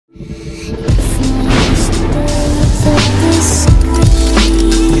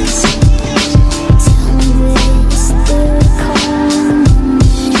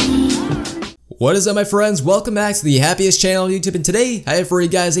What is up, my friends? Welcome back to the happiest channel on YouTube, and today I have for you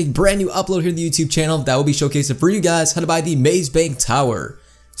guys a brand new upload here to the YouTube channel that will be showcasing for you guys how to buy the Maze Bank Tower.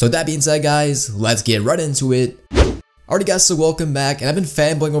 So with that being said, guys, let's get right into it. Alright guys, so welcome back, and I've been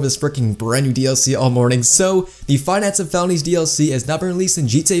fanboying over this freaking brand new DLC all morning. So the Finance and Felonies DLC has now been released in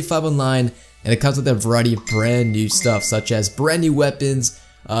GTA 5 Online, and it comes with a variety of brand new stuff such as brand new weapons,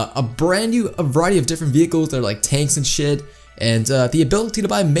 a variety of different vehicles that are like tanks and shit, and the ability to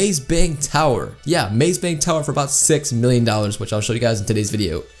buy Maze Bank Tower. Yeah, Maze Bank Tower for about $6 million, which I'll show you guys in today's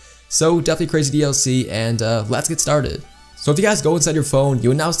video. So definitely crazy DLC, and let's get started. So if you guys go inside your phone, you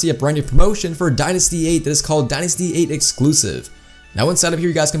will now see a brand new promotion for Dynasty 8 that is called Dynasty 8 Exclusive. Now inside of here,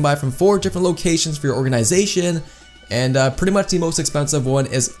 you guys can buy from 4 different locations for your organization, and pretty much the most expensive one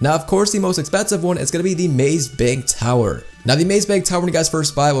is, now of course the most expensive one is going to be the Maze Bank Tower. Now the Maze Bank Tower, when you guys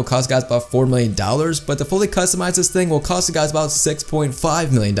first buy it, will cost you guys about $4 million, but to fully customize this thing will cost you guys about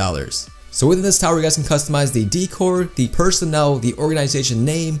 $6.5 million. So within this tower, you guys can customize the decor, the personnel, the organization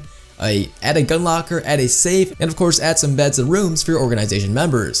name, add a gun locker, add a safe, and of course add some beds and rooms for your organization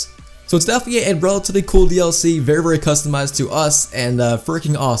members. So it's definitely a relatively cool DLC, very customized to us, and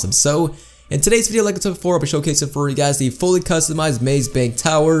freaking awesome. So in today's video, like I said before, I'll be showcasing for you guys the fully customized Maze Bank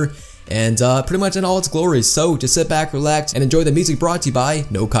Tower, and pretty much in all its glory. So just sit back, relax, and enjoy the music brought to you by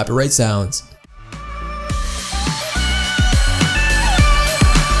No Copyright Sounds.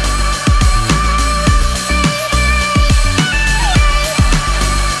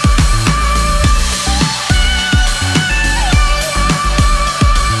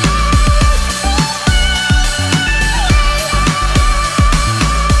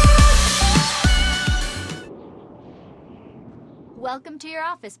 Welcome to your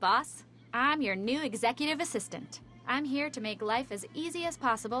office, boss. I'm your new executive assistant. I'm here to make life as easy as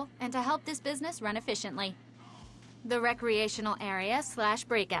possible and to help this business run efficiently. The recreational area /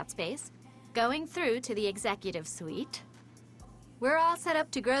 breakout space, going through to the executive suite. We're all set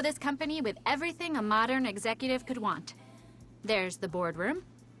up to grow this company with everything a modern executive could want. There's the boardroom.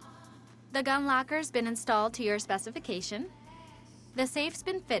 The gun locker's been installed to your specification. The safe's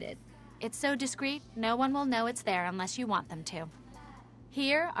been fitted. It's so discreet, no one will know it's there unless you want them to.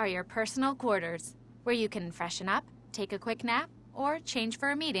 Here are your personal quarters, where you can freshen up, take a quick nap, or change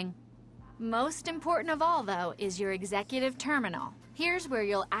for a meeting. Most important of all, though, is your executive terminal. Here's where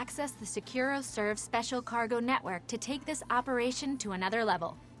you'll access the SecuroServe special cargo network to take this operation to another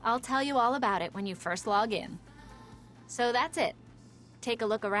level. I'll tell you all about it when you first log in. So that's it. Take a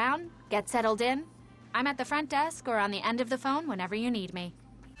look around, get settled in. I'm at the front desk or on the end of the phone whenever you need me.